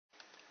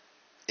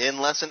In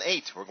Lesson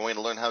 8, we're going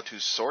to learn how to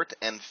sort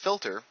and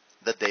filter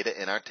the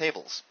data in our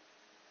tables.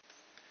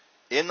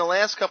 In the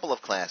last couple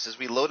of classes,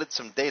 we loaded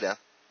some data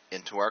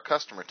into our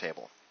customer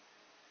table.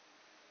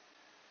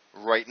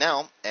 Right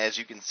now, as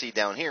you can see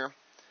down here,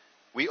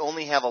 we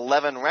only have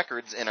 11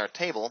 records in our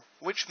table,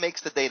 which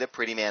makes the data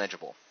pretty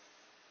manageable.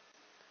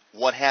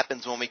 What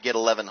happens when we get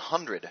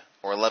 1,100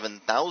 or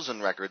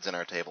 11,000 records in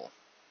our table?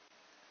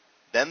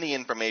 Then the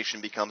information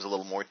becomes a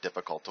little more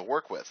difficult to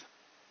work with.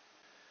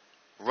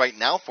 Right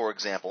now, for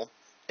example,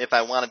 if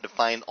I wanted to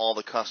find all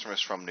the customers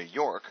from New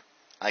York,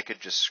 I could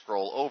just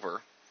scroll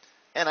over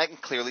and I can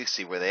clearly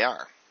see where they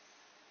are.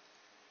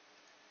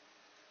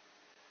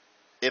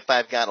 If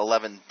I've got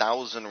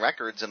 11,000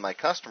 records in my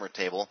customer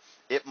table,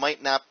 it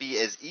might not be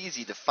as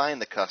easy to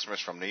find the customers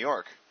from New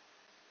York.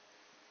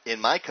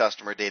 In my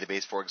customer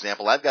database, for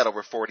example, I've got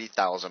over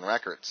 40,000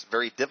 records.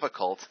 Very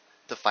difficult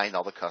to find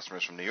all the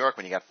customers from New York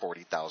when you got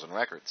 40,000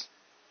 records.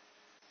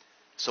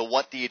 So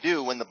what do you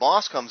do when the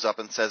boss comes up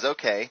and says,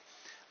 okay,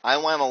 I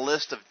want a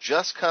list of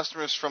just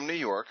customers from New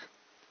York,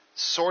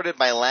 sorted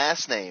by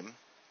last name,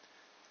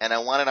 and I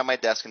want it on my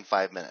desk in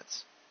 5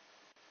 minutes?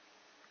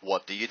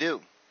 What do you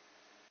do?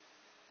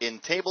 In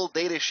Table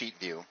Datasheet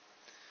View,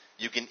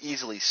 you can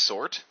easily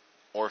sort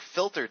or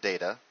filter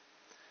data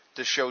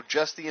to show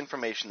just the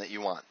information that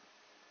you want.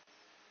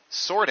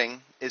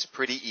 Sorting is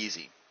pretty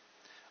easy.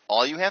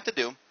 All you have to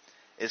do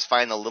is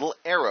find the little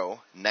arrow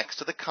next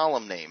to the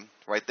column name.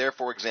 Right there,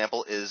 for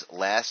example, is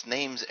last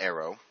name's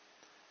arrow.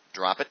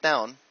 Drop it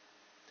down,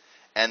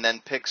 and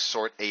then pick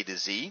Sort A to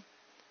Z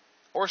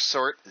or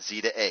Sort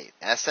Z to A,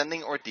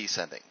 ascending or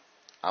descending.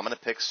 I'm going to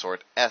pick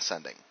Sort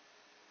Ascending.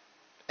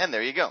 And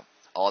there you go.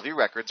 All of your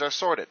records are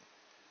sorted.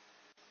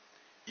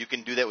 You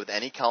can do that with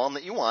any column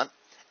that you want,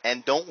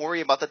 and don't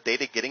worry about the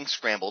data getting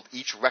scrambled.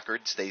 Each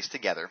record stays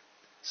together.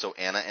 So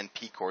Anna and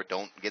PCOR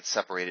don't get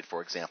separated,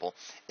 for example.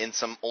 In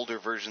some older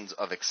versions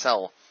of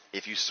Excel,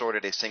 if you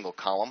sorted a single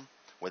column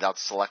without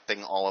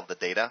selecting all of the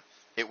data,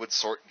 it would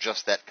sort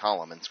just that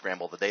column and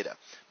scramble the data.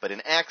 But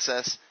in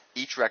Access,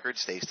 each record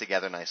stays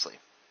together nicely.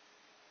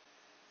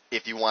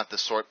 If you want to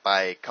sort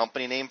by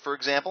company name, for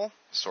example,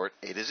 sort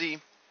A to Z.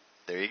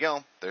 There you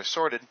go. They're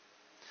sorted.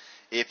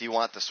 If you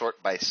want to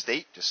sort by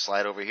state, just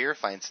slide over here,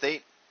 find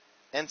state,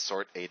 and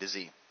sort A to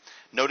Z.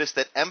 Notice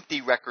that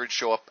empty records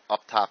show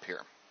up top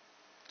here.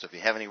 So if you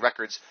have any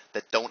records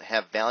that don't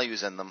have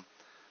values in them,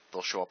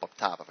 they'll show up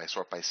top. If I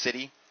sort by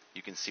city,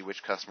 you can see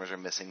which customers are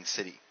missing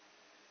city.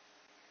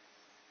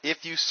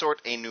 If you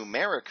sort a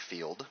numeric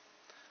field,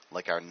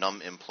 like our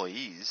num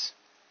employees,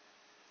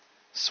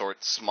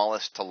 sort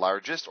smallest to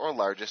largest or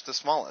largest to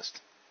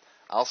smallest.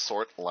 I'll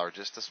sort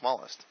largest to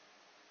smallest.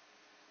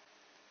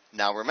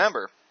 Now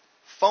remember,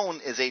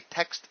 phone is a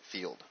text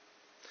field.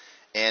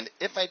 And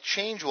if I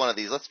change one of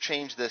these, let's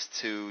change this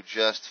to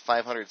just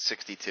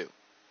 562.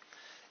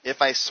 If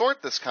I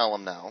sort this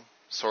column now,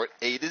 sort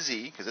A to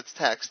Z, because it's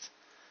text,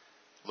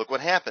 look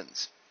what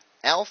happens.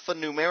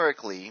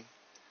 Alphanumerically,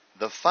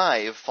 the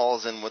 5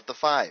 falls in with the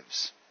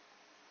 5s.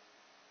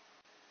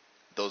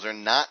 Those are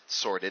not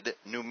sorted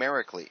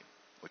numerically,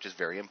 which is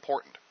very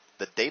important.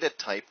 The data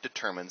type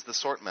determines the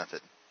sort method.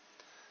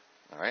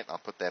 All right, I'll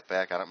put that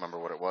back. I don't remember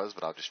what it was,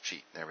 but I'll just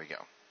cheat. There we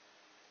go.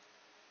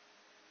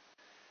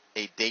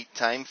 A date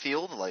time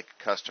field like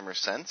customer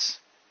sense.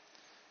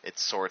 It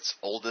sorts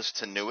oldest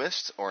to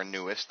newest or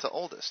newest to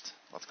oldest.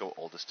 Let's go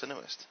oldest to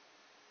newest.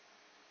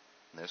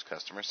 And there's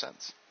customer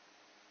sense.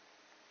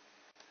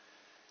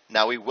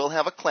 Now we will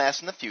have a class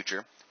in the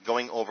future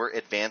going over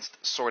advanced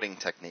sorting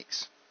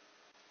techniques.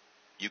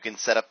 You can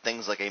set up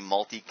things like a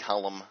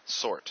multi-column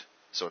sort.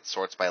 So it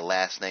sorts by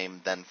last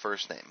name, then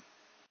first name.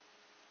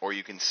 Or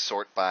you can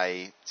sort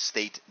by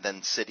state,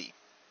 then city.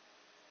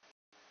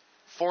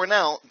 For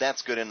now,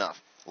 that's good enough.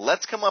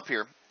 Let's come up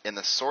here in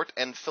the Sort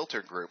and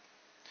Filter group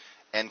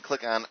and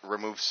click on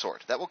Remove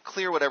Sort. That will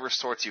clear whatever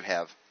sorts you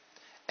have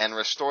and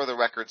restore the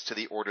records to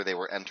the order they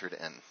were entered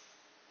in.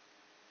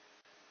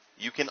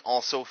 You can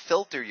also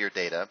filter your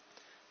data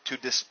to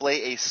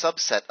display a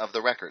subset of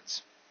the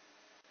records.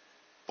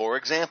 For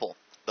example,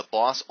 the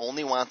boss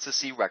only wants to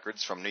see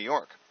records from New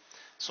York.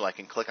 So I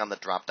can click on the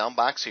drop-down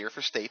box here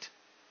for state,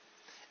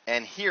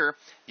 and here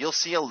you'll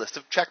see a list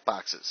of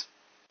checkboxes.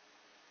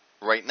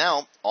 Right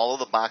now, all of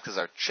the boxes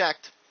are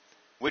checked,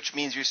 which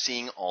means you're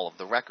seeing all of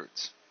the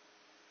records.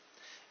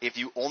 If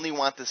you only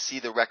want to see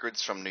the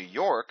records from New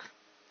York,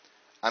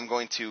 I'm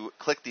going to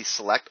click the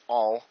Select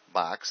All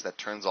box that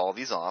turns all of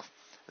these off,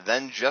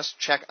 then just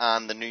check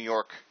on the New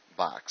York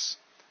box.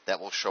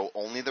 That will show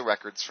only the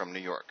records from New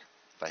York.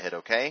 If I hit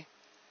OK,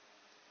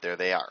 there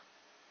they are.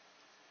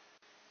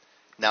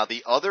 Now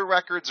the other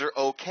records are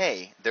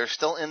okay. They're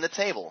still in the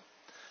table.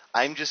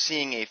 I'm just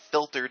seeing a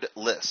filtered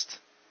list.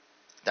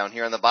 Down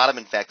here on the bottom,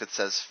 in fact, it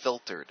says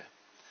filtered.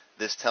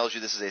 This tells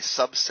you this is a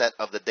subset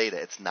of the data.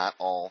 It's not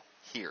all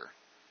here.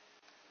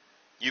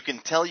 You can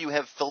tell you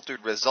have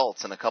filtered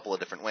results in a couple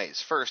of different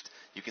ways. First,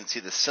 you can see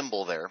the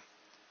symbol there.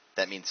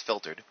 That means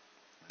filtered.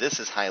 This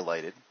is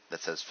highlighted.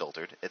 That says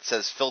filtered. It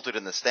says filtered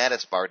in the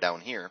status bar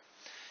down here.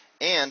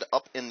 And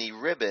up in the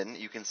ribbon,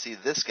 you can see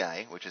this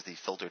guy, which is the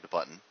filtered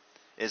button,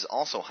 is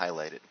also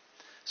highlighted.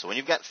 So when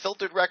you've got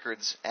filtered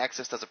records,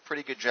 Access does a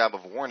pretty good job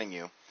of warning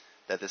you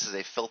that this is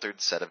a filtered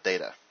set of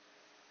data.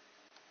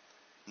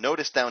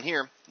 Notice down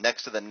here,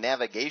 next to the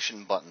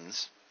navigation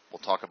buttons, we'll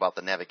talk about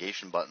the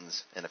navigation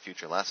buttons in a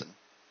future lesson,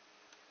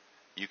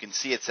 you can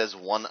see it says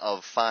 1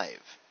 of 5.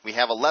 We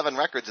have 11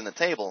 records in the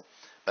table,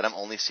 but I'm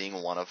only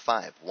seeing 1 of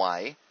 5.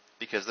 Why?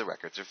 Because the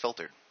records are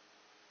filtered.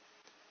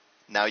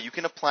 Now you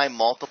can apply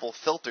multiple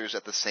filters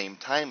at the same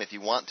time if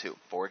you want to.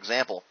 For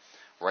example,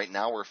 right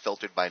now we're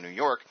filtered by New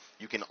York.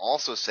 You can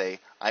also say,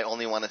 I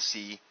only want to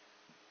see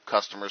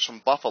customers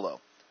from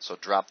Buffalo. So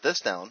drop this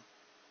down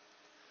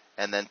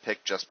and then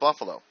pick just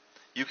Buffalo.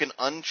 You can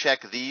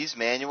uncheck these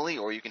manually,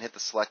 or you can hit the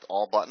select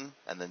all button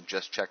and then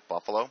just check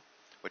Buffalo,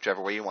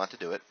 whichever way you want to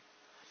do it.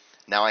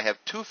 Now I have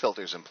 2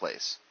 filters in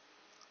place.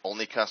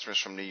 Only customers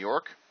from New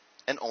York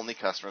and only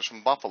customers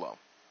from Buffalo.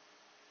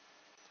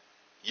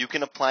 You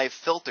can apply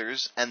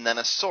filters and then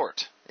a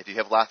sort if you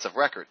have lots of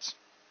records.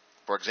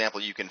 For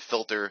example, you can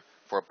filter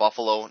for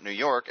Buffalo, New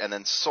York, and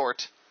then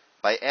sort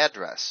by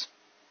address,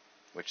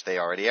 which they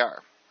already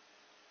are.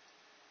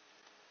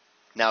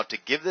 Now to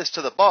give this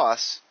to the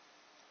boss,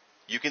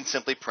 you can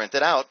simply print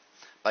it out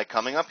by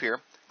coming up here,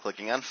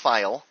 clicking on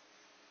File,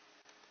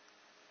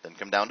 then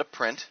come down to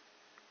Print.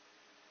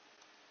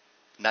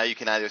 Now you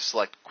can either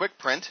select Quick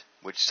Print,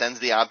 which sends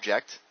the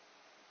object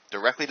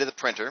directly to the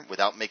printer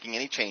without making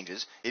any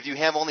changes. If you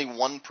have only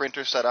one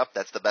printer set up,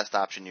 that's the best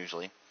option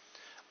usually.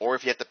 Or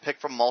if you have to pick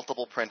from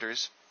multiple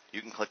printers,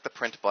 you can click the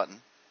Print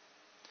button.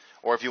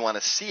 Or if you want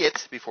to see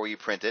it before you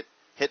print it,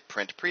 hit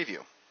Print Preview.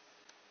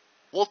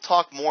 We'll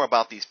talk more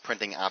about these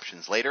printing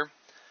options later.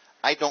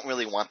 I don't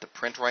really want to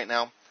print right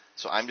now,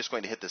 so I'm just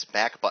going to hit this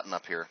back button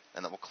up here,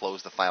 and then we'll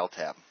close the File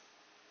tab.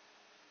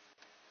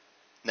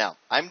 Now,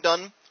 I'm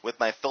done with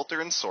my filter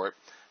and sort,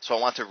 so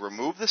I want to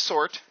remove the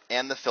sort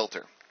and the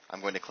filter. I'm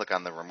going to click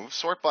on the Remove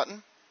Sort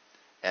button,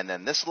 and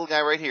then this little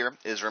guy right here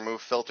is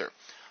Remove Filter.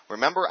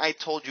 Remember I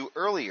told you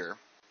earlier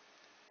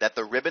that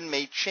the ribbon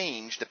may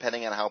change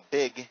depending on how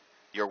big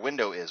your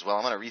window is. Well,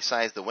 I'm going to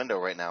resize the window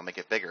right now, make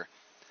it bigger.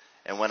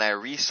 And when I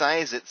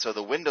resize it so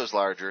the window's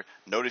larger,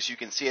 notice you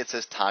can see it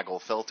says Toggle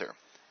Filter.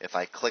 If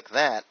I click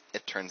that,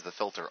 it turns the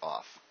filter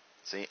off.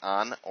 See,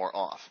 on or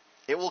off.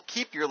 It will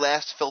keep your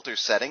last filter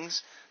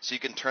settings so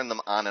you can turn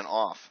them on and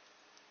off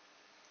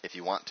if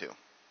you want to.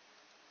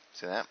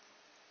 See that?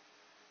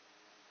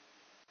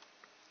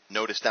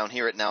 Notice down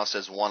here it now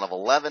says 1 of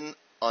 11,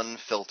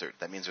 unfiltered.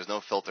 That means there's no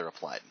filter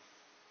applied.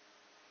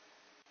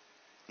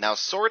 Now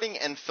sorting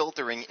and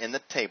filtering in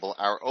the table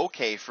are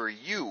okay for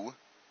you,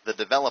 the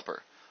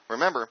developer.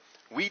 Remember,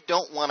 we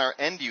don't want our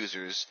end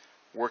users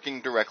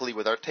working directly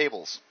with our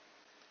tables.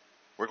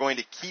 We're going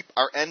to keep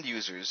our end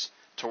users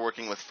to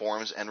working with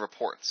forms and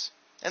reports,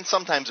 and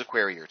sometimes a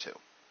query or two.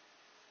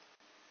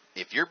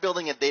 If you're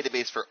building a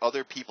database for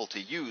other people to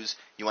use,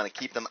 you want to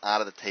keep them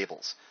out of the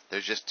tables.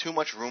 There's just too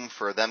much room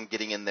for them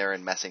getting in there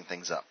and messing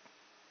things up.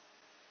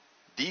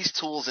 These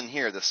tools in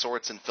here, the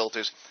sorts and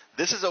filters,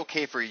 this is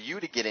okay for you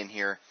to get in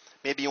here.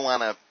 Maybe you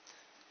want to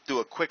do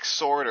a quick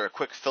sort or a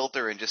quick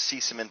filter and just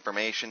see some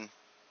information.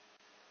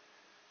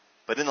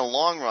 But in the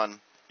long run,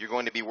 you're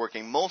going to be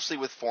working mostly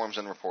with forms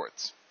and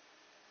reports.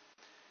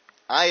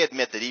 I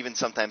admit that even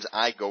sometimes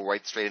I go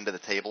right straight into the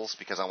tables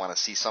because I want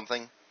to see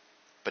something.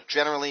 But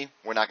generally,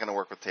 we're not going to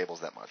work with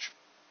tables that much.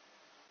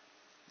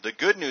 The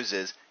good news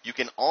is you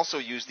can also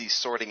use these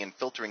sorting and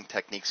filtering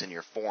techniques in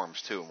your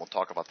forms too, and we'll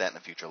talk about that in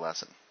a future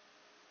lesson.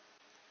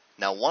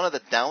 Now, one of the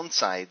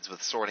downsides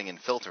with sorting and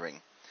filtering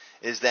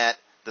is that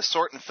the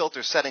sort and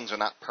filter settings are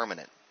not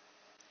permanent.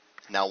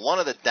 Now, one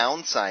of the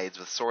downsides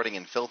with sorting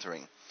and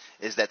filtering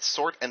is that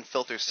sort and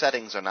filter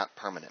settings are not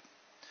permanent.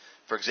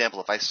 For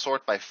example, if I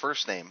sort by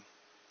first name,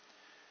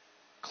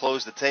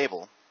 close the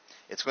table,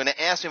 it's going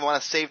to ask me if I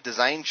want to save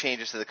design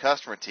changes to the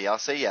customer T. I'll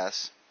say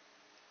yes.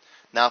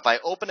 Now, if I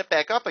open it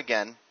back up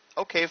again,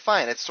 okay,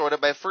 fine, it's sorted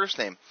by first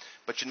name.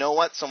 But you know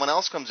what? Someone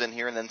else comes in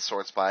here and then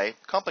sorts by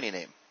company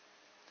name.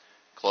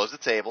 Close the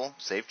table,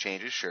 save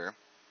changes, sure.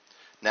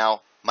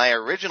 Now, my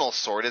original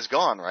sort is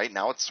gone, right?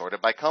 Now it's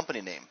sorted by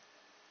company name.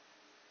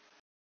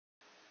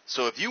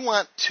 So if you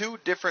want 2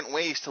 different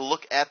ways to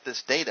look at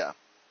this data,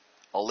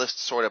 a list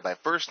sorted by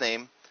first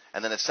name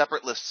and then a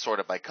separate list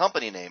sorted by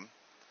company name,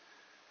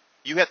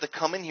 you have to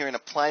come in here and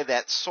apply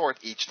that sort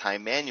each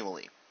time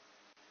manually.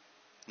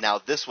 Now,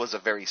 this was a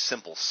very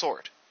simple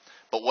sort.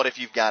 But what if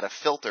you've got a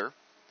filter,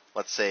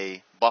 let's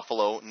say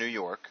Buffalo, New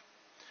York,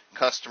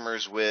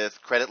 customers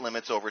with credit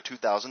limits over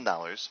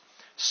 $2,000,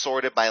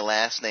 sorted by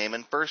last name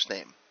and first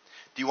name?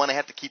 Do you want to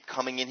have to keep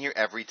coming in here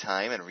every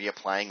time and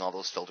reapplying all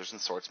those filters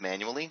and sorts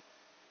manually?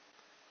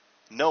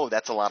 No,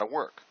 that's a lot of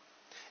work,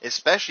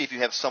 especially if you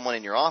have someone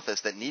in your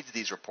office that needs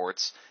these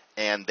reports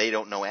and they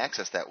don't know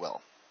Access that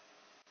well.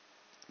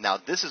 Now,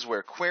 this is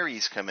where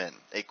queries come in.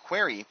 A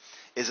query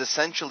is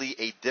essentially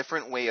a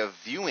different way of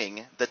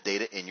viewing the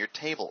data in your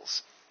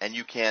tables, and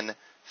you can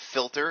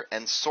filter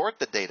and sort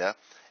the data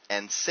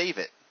and save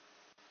it.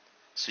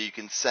 So you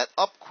can set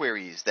up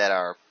queries that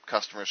are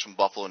customers from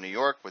Buffalo, New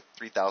York with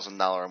 $3,000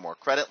 or more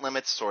credit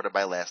limits sorted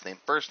by last name,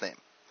 first name.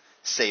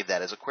 Save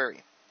that as a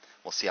query.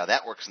 We'll see how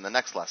that works in the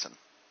next lesson.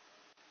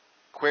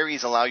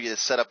 Queries allow you to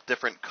set up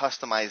different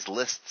customized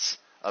lists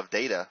of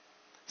data,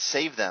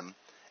 save them,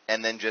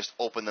 and then just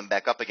open them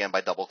back up again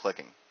by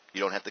double-clicking. You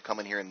don't have to come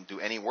in here and do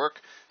any work.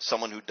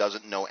 Someone who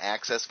doesn't know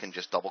Access can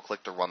just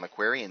double-click to run the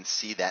query and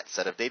see that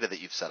set of data that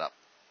you've set up.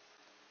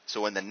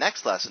 So in the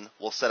next lesson,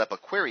 we'll set up a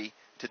query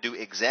to do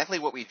exactly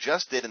what we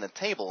just did in the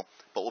table,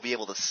 but we'll be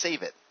able to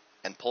save it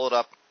and pull it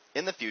up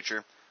in the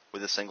future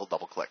with a single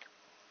double-click.